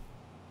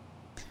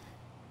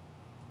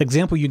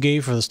example you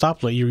gave for the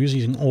stoplight, you're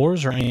using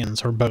ORs or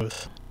ANDs or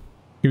both?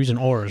 You're using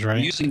ORs,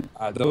 right?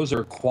 Those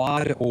are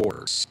quad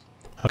ORs.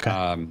 Okay.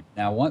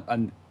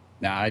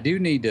 Now I do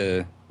need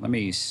to, let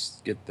me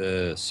get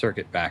the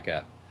circuit back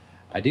up.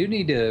 I do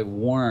need to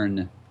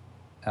warn,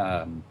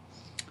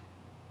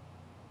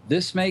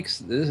 this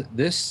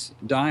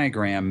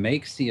diagram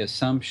makes the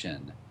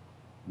assumption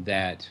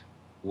that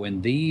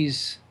when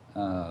this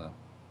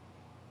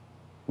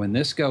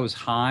goes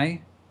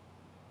high,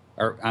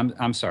 or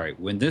I'm sorry,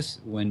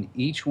 when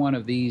each one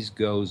of these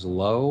goes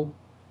low,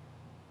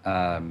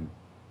 that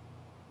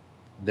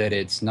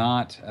it's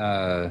not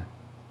that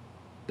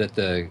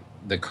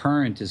the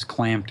current is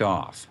clamped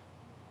off.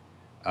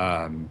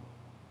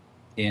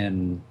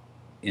 In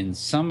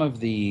some of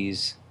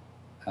these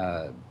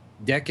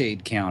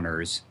decade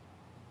counters,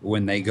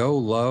 when they go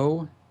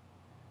low,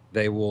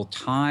 they will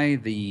tie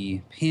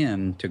the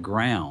pin to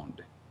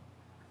ground,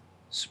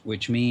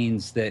 which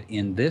means that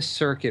in this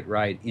circuit,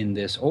 right in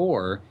this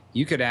OR,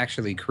 you could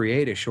actually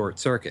create a short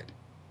circuit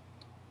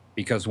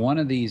because one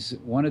of these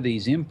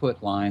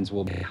input lines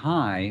will be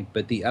high,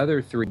 but the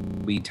other three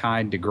will be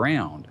tied to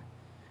ground.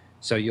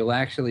 So you'll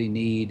actually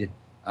need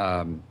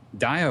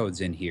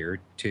diodes in here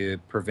to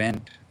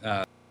prevent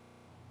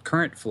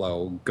current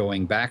flow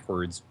going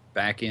backwards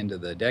back into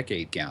the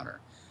decade counter.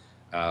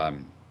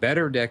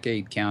 Better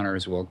decade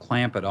counters will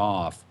clamp it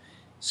off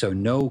so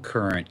no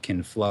current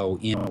can flow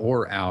in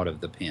or out of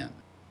the pin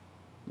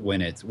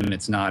when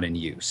it's not in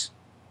use.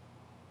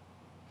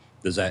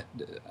 Does that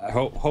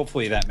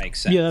hopefully that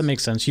makes sense? Yeah, that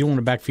makes sense. You don't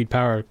want to backfeed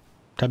power.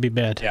 That'd be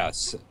bad.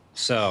 Yes.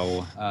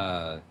 So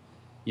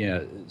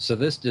so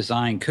this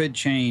design could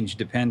change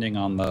depending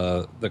on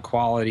the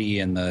quality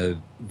and the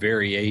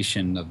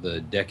variation of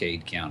the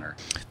decade counter.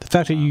 The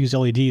fact that you use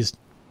LEDs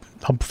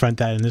help prevent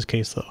that in this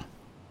case, though.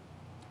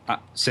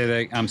 Say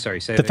that. I'm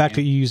sorry. Say the that fact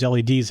again. that you use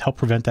LEDs help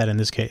prevent that in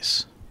this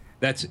case.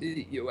 That's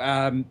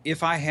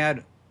if I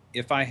had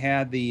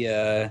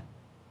the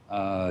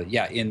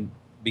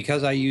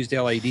because I used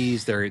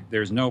LEDs,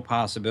 there's no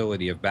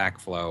possibility of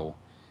backflow.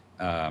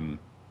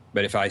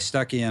 But if I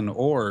stuck in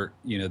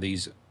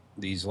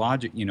these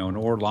logic, an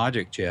OR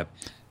logic chip,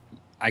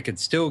 I could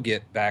still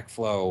get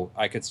backflow.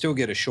 I could still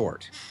get a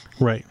short.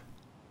 Right.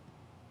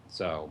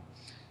 So,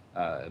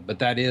 but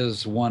that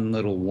is one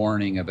little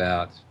warning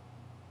about,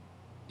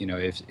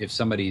 if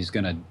somebody's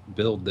going to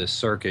build this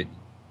circuit,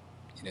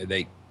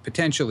 they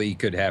potentially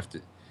could have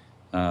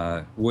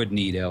to, would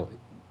need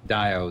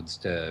diodes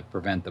to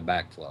prevent the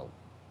backflow.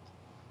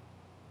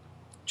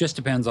 Just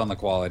depends on the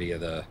quality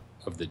of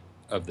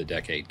the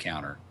decade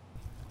counter.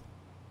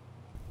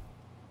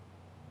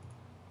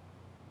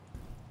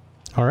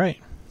 All right.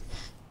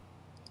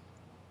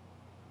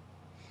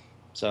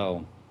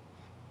 So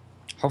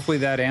hopefully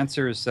that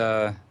answers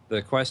the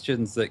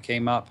questions that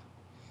came up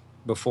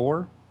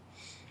before.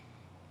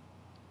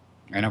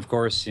 And of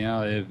course,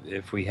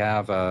 if we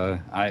have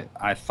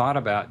I thought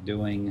about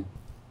doing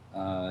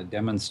a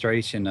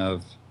demonstration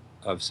of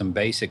some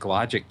basic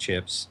logic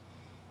chips,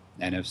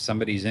 and if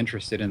somebody's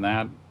interested in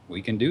that,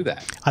 we can do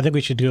that. I think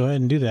we should go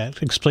ahead and do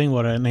that. Explain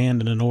what an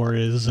AND and an OR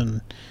is,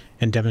 and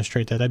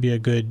demonstrate that. That'd be a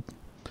good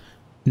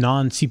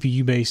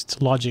non-CPU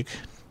based logic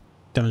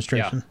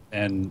demonstration.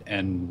 Yeah,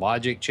 and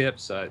logic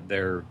chips,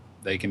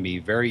 they can be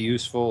very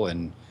useful,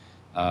 and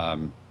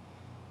and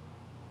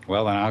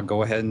I'll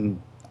go ahead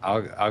and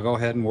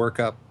work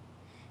up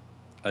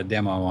a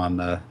demo on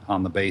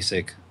the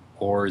basic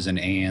ORs and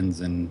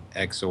ANDs and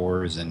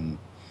XORs, and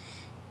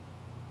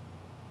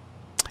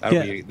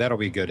that'll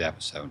be a good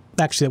episode.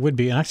 Actually, that would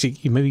be, and actually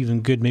maybe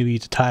even good maybe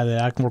to tie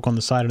that. I can work on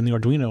the side on the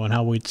Arduino and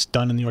how it's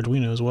done in the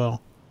Arduino as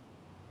well.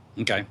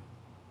 Okay.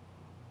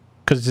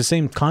 Because it's the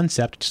same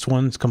concept, just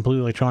one's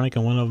completely electronic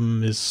and one of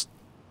them is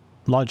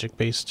logic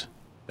based.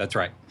 That's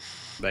right.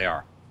 They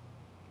are.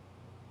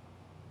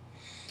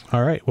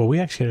 All right. Well, we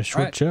actually had a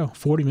short show,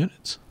 40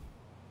 minutes.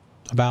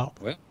 Well,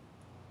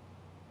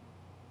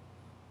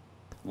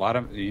 a lot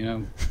of,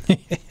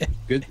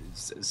 good.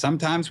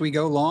 Sometimes we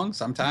go long,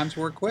 sometimes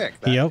we're quick.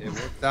 Yep. It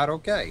worked out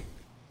okay.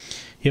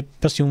 Yep.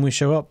 Especially when we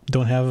show up,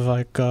 don't have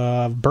like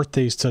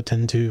birthdays to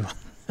attend to.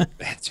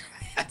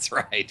 That's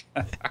right.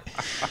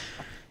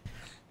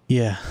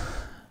 Yeah.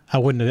 I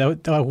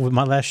wouldn't have.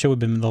 My last show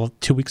would have been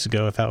 2 weeks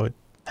ago if I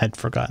had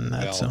forgotten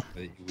that. Well, so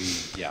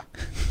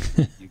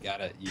you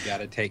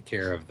gotta take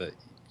care of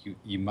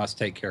you must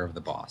take care of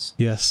the boss.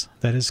 Yes,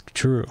 that is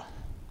true.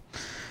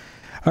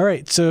 All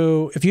right,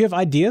 so if you have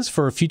ideas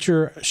for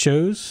future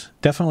shows,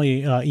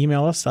 definitely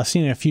email us. I've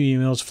seen a few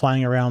emails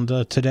flying around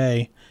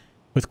today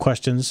with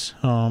questions.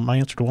 I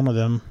answered one of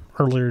them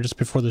earlier just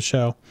before the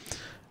show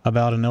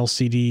about an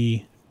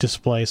LCD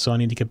display, so I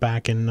need to get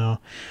back and I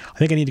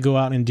think I need to go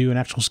out and do an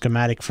actual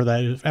schematic for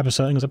that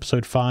episode. I think it was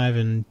episode 5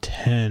 and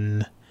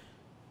 10.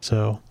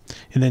 So,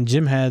 and then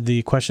Jim had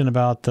the question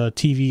about the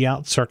TV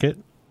out circuit,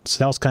 so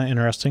that was kind of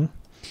interesting.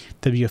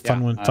 That'd be a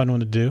fun one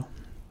to do.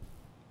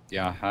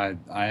 Yeah,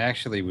 I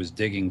actually was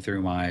digging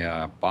through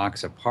my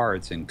box of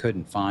parts and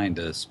couldn't find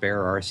a spare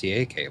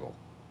RCA cable.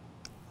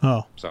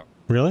 Oh, so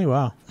really?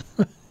 Wow.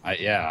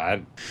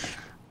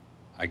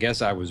 I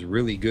guess I was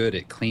really good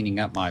at cleaning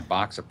up my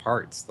box of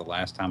parts the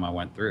last time I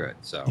went through it.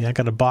 So yeah, I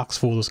got a box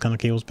full of those kind of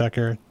cables back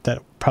there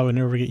that probably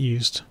never get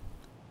used.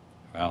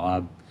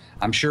 Well,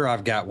 I'm sure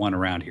I've got one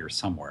around here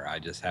somewhere. I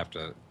just have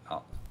to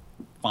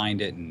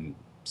find it and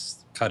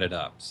cut it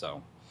up.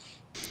 So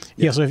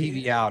yeah, so if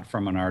TV out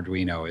from an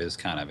Arduino is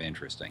kind of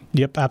interesting.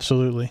 Yep,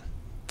 absolutely.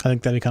 I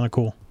think that'd be kind of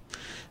cool.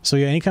 So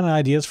yeah, any kind of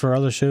ideas for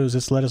other shows,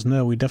 just let us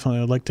know. We definitely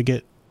would like to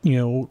get,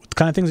 the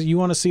kind of things that you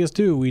want to see us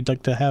do. We'd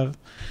like to have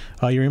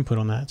your input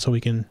on that so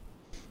we can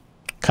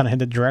kind of head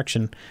that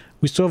direction.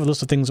 We still have a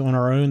list of things on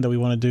our own that we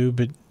want to do,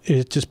 but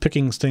it's just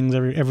picking things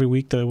every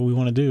week that we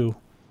want to do.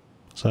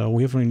 So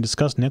we haven't even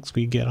discussed next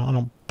week yet, I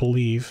don't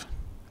believe.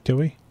 Do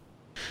we?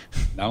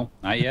 No,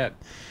 not yet.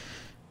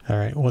 All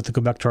right, we'll have to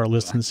go back to our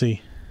list and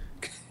see.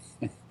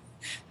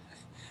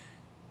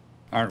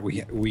 Aren't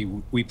we?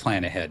 We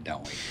plan ahead,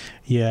 don't we?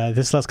 Yeah,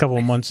 this last couple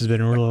of months has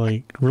been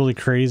really, really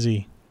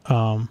crazy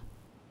for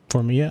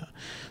me. Yeah,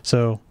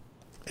 so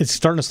it's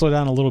starting to slow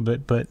down a little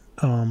bit, but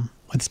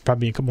it's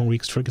probably a couple more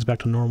weeks before it gets back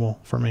to normal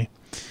for me.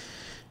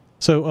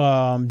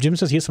 So Jim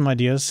says he has some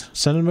ideas.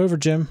 Send them over,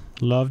 Jim.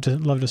 Love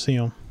to see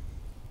them.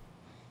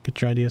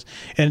 Get your ideas,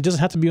 and it doesn't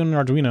have to be on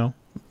an Arduino.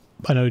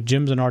 I know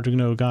Jim's an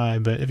Arduino guy,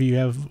 but if you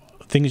have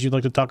things you'd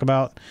like to talk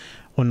about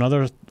on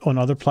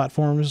other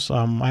platforms,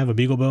 I have a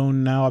BeagleBone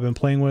now I've been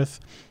playing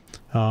with,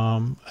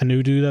 a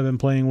new dude I've been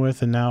playing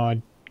with, and now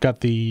I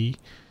got the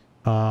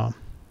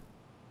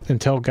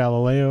Intel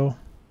Galileo.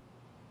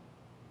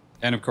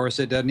 And of course,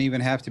 it doesn't even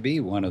have to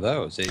be one of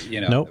those.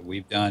 Nope.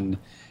 We've done,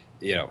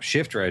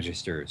 shift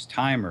registers,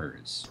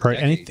 timers,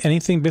 right?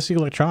 Anything basic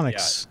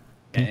electronics.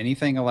 Yeah,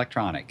 anything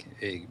electronic,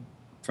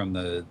 from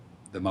the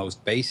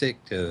most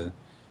basic to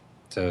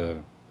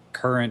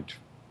current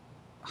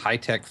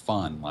high-tech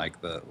fun, like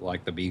the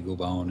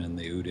BeagleBone and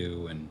the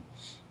Udo, and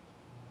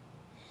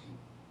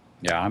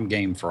yeah, I'm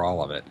game for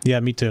all of it. Yeah,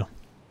 me too.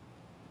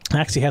 I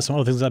actually have some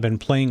other things I've been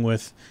playing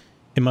with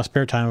in my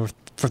spare time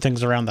for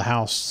things around the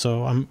house,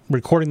 so I'm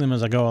recording them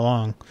as I go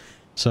along.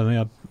 So maybe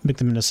I'll make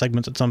them into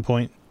segments at some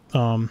point.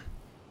 I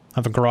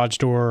have a garage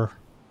door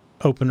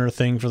opener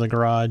thing for the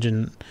garage,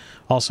 and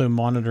also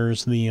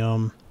monitors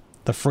the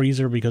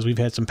freezer because we've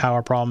had some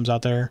power problems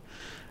out there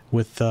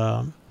with.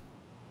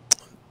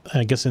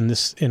 I guess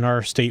in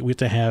our state, we have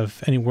to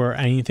have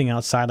anything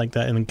outside like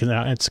that, and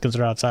it's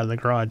considered outside of the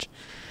garage,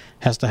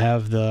 has to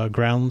have the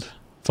ground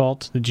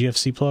fault, the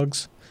GFC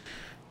plugs.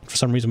 For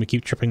some reason, we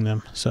keep tripping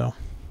them. So,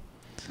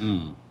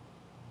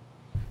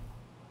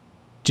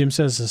 Jim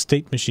says a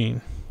state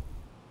machine.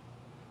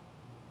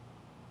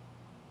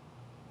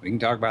 We can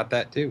talk about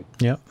that too.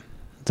 Yep,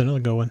 it's another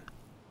good one.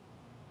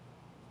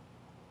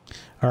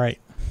 All right.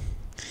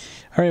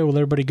 Well,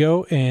 everybody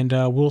go, and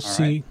we'll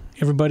see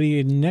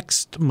everybody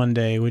next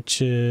Monday,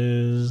 which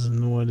is,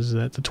 what is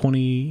that, the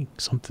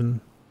 20-something,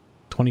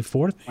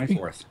 24th?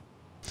 24th.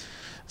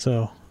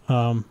 So,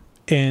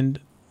 and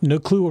no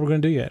clue what we're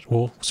going to do yet.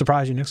 We'll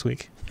surprise you next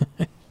week.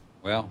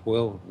 Well,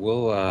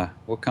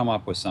 we'll come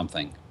up with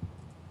something.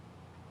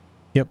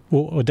 Yep,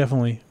 we'll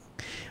definitely.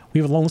 We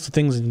have a long list of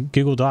things in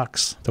Google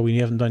Docs that we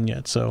haven't done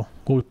yet, so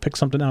we'll pick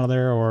something out of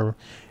there, or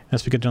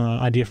unless we get an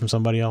idea from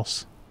somebody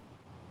else.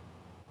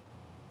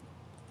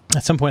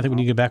 At some point, I think we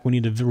need to get back. We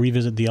need to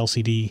revisit the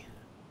LCD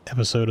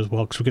episode as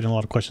well, because we're getting a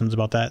lot of questions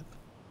about that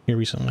here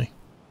recently.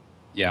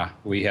 Yeah,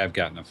 we have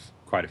gotten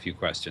quite a few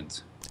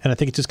questions. And I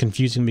think it's just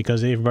confusing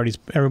because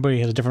everybody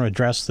has a different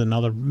address than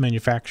other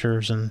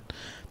manufacturers and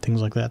things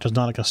like that. There's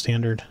not like a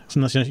standard. So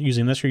unless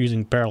you're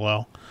using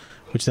Parallel,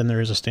 which then there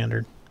is a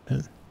standard.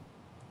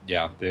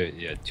 Yeah,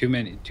 too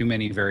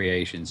many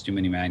variations, too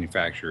many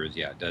manufacturers.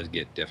 Yeah, it does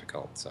get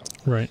difficult. So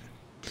right.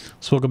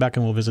 So we'll go back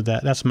and we'll visit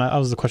that. That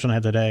was the question I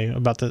had today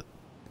about the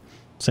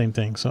same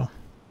thing. So,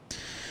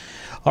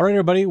 all right,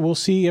 everybody. We'll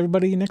see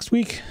everybody next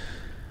week.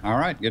 All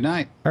right. Good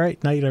night. All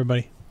right. Night,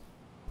 everybody.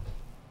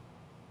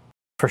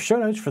 For show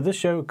notes for this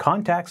show,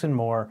 contacts, and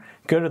more,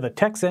 go to the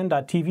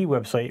TechZen.tv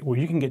website where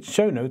you can get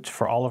show notes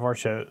for all of our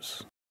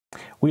shows.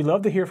 We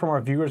love to hear from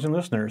our viewers and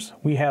listeners.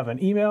 We have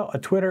an email, a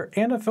Twitter,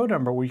 and a phone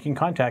number where you can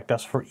contact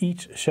us for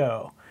each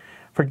show.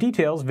 For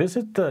details,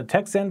 visit the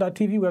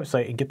TechZen.tv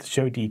website and get the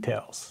show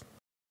details.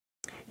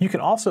 You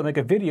can also make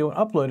a video and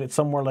upload it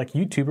somewhere like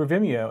YouTube or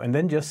Vimeo and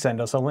then just send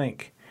us a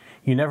link.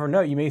 You never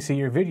know, you may see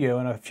your video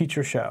in a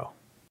future show.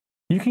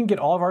 You can get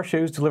all of our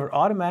shows delivered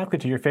automatically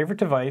to your favorite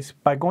device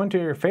by going to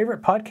your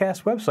favorite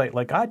podcast website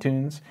like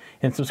iTunes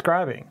and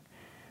subscribing.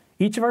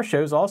 Each of our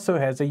shows also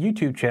has a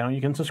YouTube channel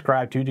you can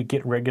subscribe to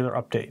get regular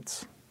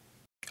updates.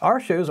 Our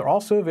shows are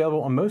also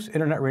available on most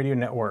internet radio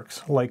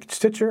networks like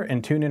Stitcher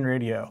and TuneIn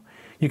Radio.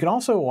 You can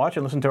also watch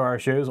and listen to our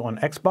shows on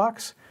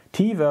Xbox,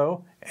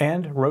 TiVo,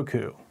 and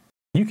Roku.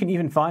 You can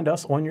even find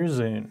us on your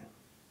Zune.